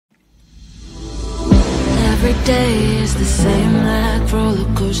Every day is the same like roller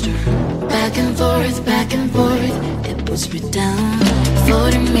coaster. Back and forth, it puts me down.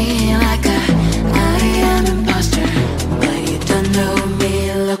 Floating me like I am an imposter. But you don't know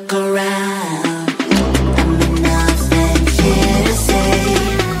me, look around. I'm nothing here to say.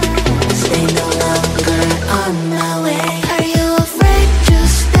 Stay no longer on my way. Are you afraid to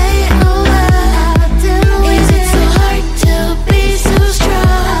stay a while? Is it so hard to be so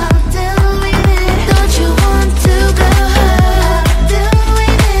strong? Don't you want to go home?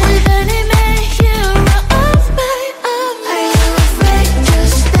 With any man hero of my own. Are you afraid to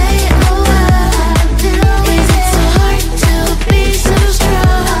stay a while? Is it so hard to be so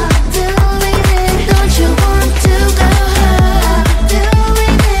strong? Don't you want to go home?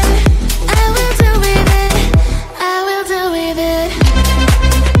 I will do with it. I will do with it.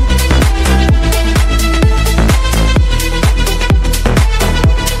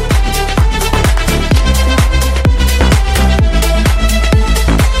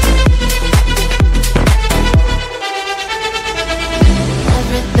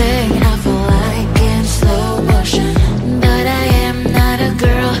 Everything I feel like in slow motion, but I am not a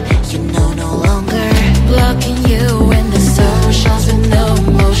girl, you know, no longer. Blocking you in the socials with no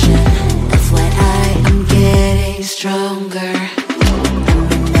emotion. That's why I am getting stronger.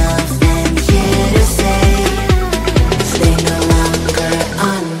 I'm nothing here to say. Stay no longer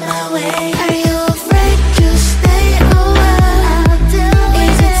on my way. Are you afraid to stay a while?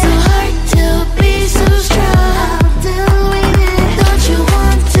 Is it so hard to be so strong? Don't you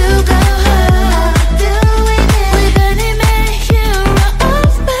want to go home? With any man hero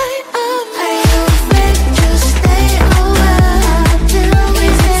of my own. Are you afraid to stay a while?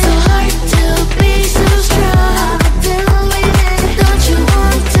 Is it so hard to be so strong? Don't you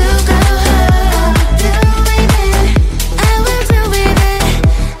want to go home? I will do with it.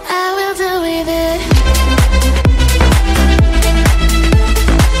 I will do with it.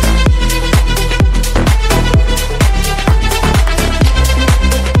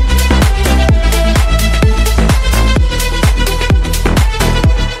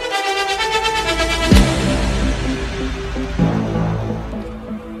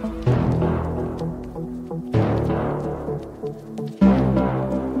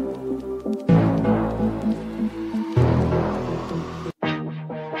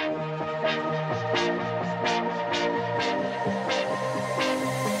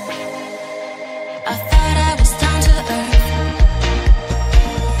 I thought I was down to earth,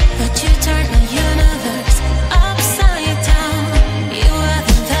 but you turned my universe upside down. You were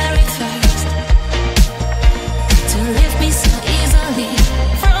the very first to lift me so easily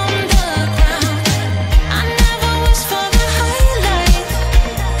from the ground. I never wished for the high life,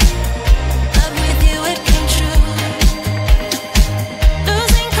 but with you it came true.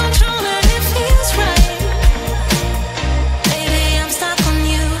 Losing control and it feels right. Baby, I'm stuck on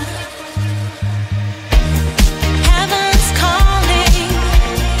you. Heaven's calling.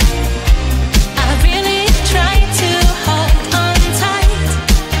 I really try to hold on tight,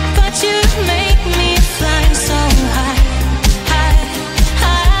 but you make me fly so high, high,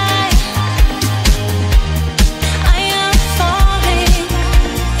 high. I am falling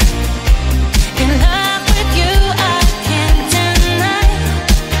in love with you, I can't deny.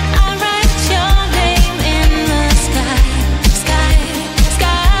 I write your name in the sky, sky,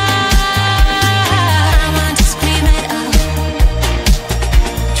 sky. I want to scream it out,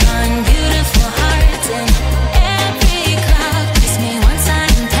 drawing beautiful hearts in every cloud. Kiss me once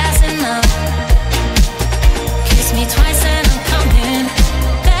I'm passing out, kiss me twice and I'm coming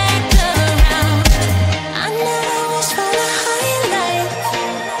back around. I never wished for the high life,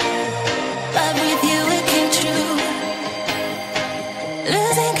 but with you it came true.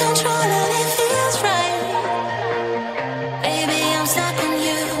 Losing control and it feels right. Baby, I'm stuck on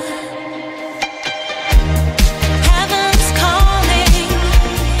you. Heaven's calling.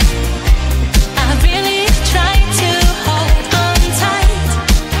 I really try to hold on tight,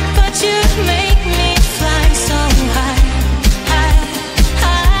 but you make me fly so high, high,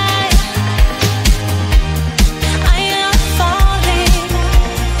 high. I am falling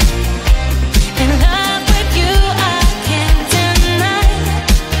in love with you, I can't deny.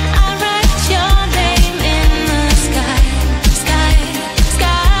 I write your name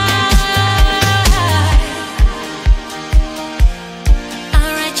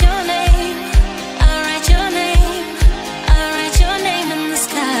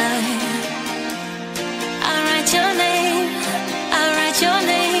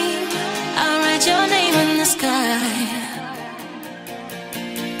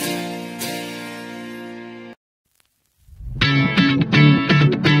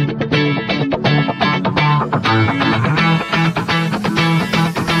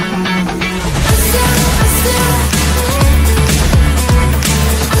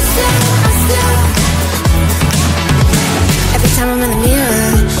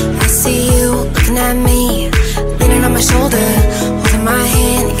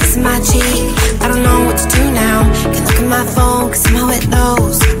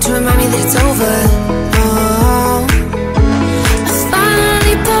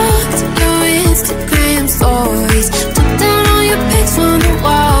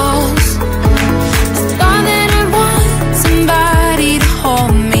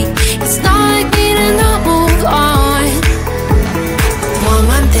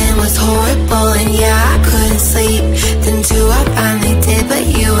horrible, and yeah, I couldn't sleep. Then 2, I finally did, but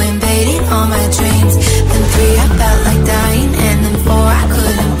you invaded all my dreams. Then 3, I felt like dying, and then 4, I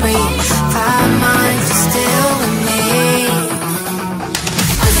couldn't breathe. 5 months, you're still with me.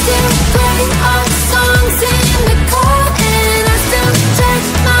 I still play our songs in the car, and I still check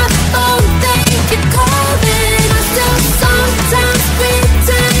my phone, think you're calling. I still sometimes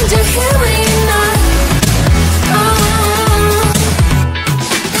pretend you're here when you're not.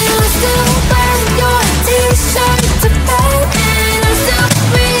 And I still wear your t-shirt to bed, and I still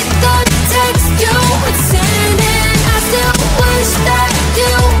read the text you would send, and I still wish that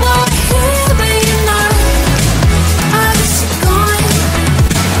you were here when you're not. I wish you're gone.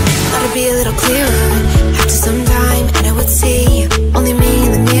 Thought it'd be a little clearer.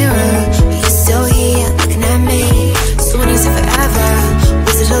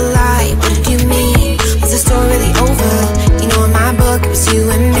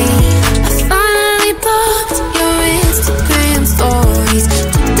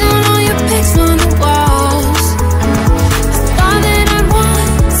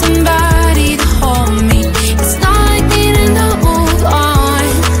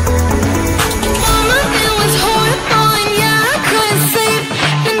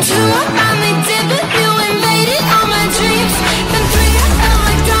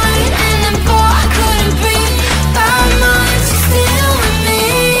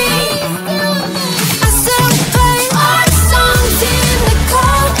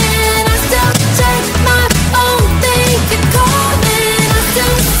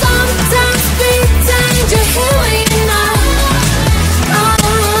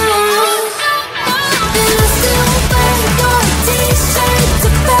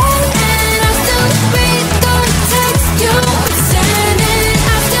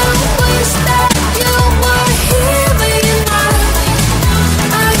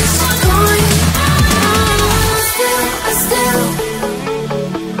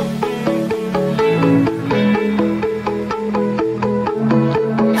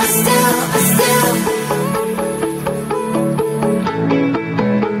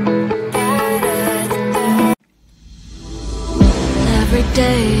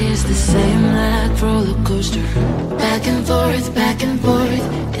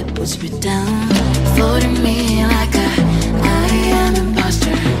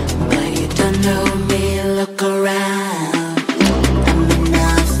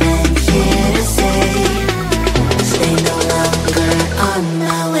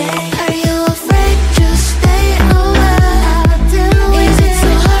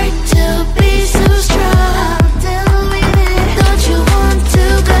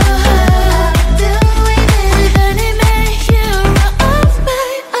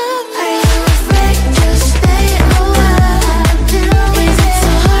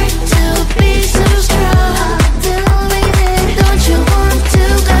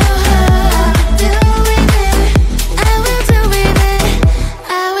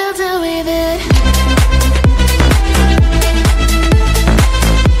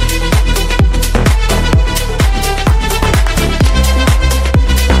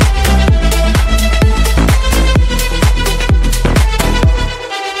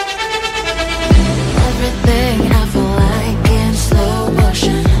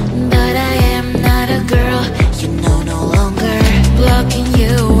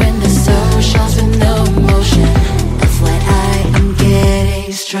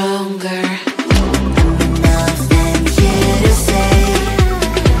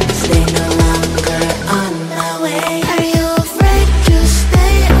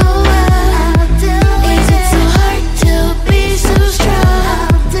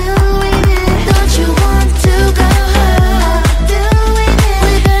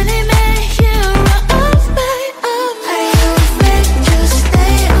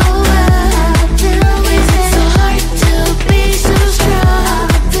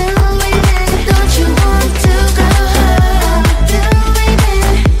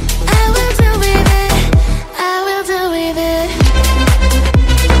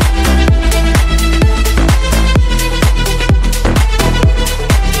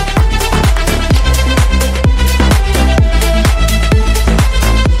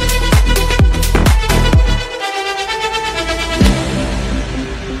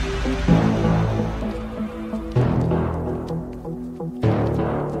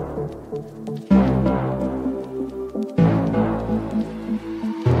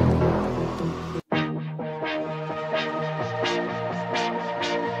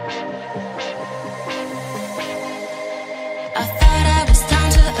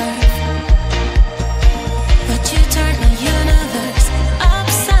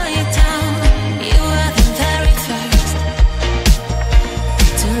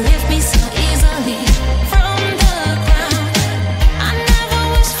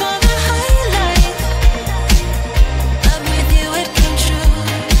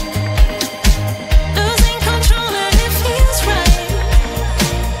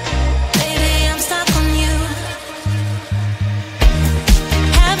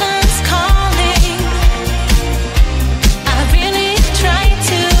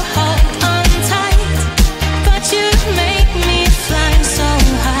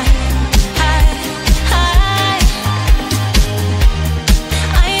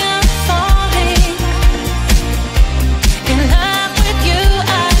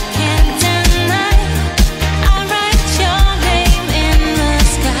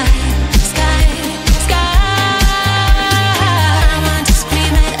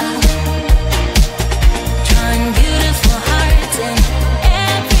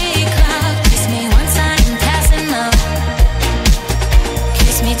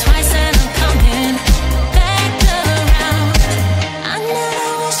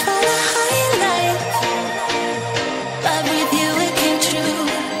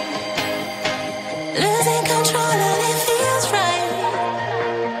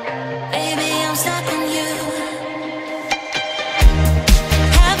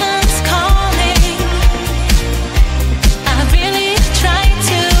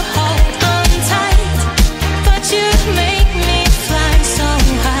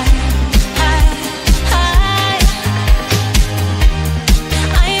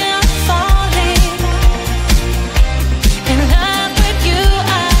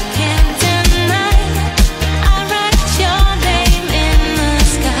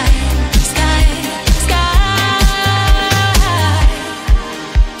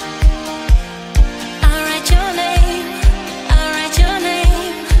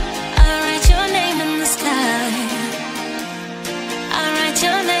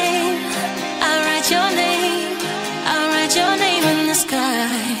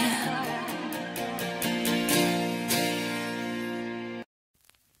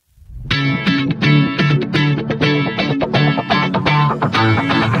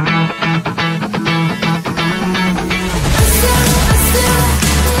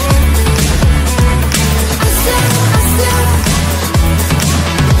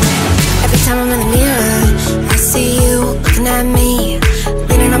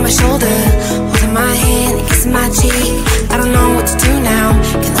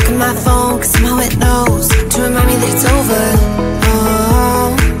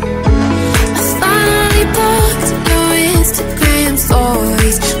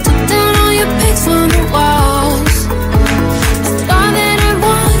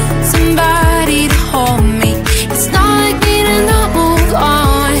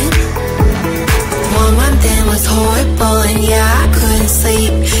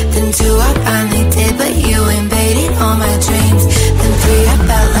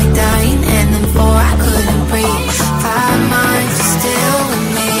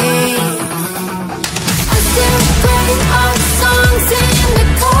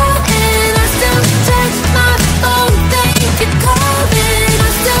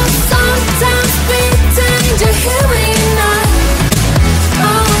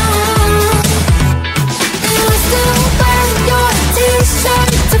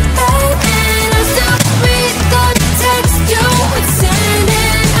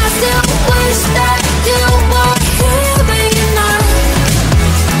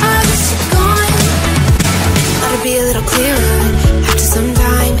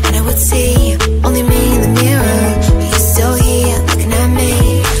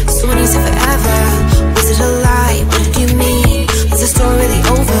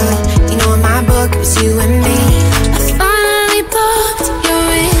 you and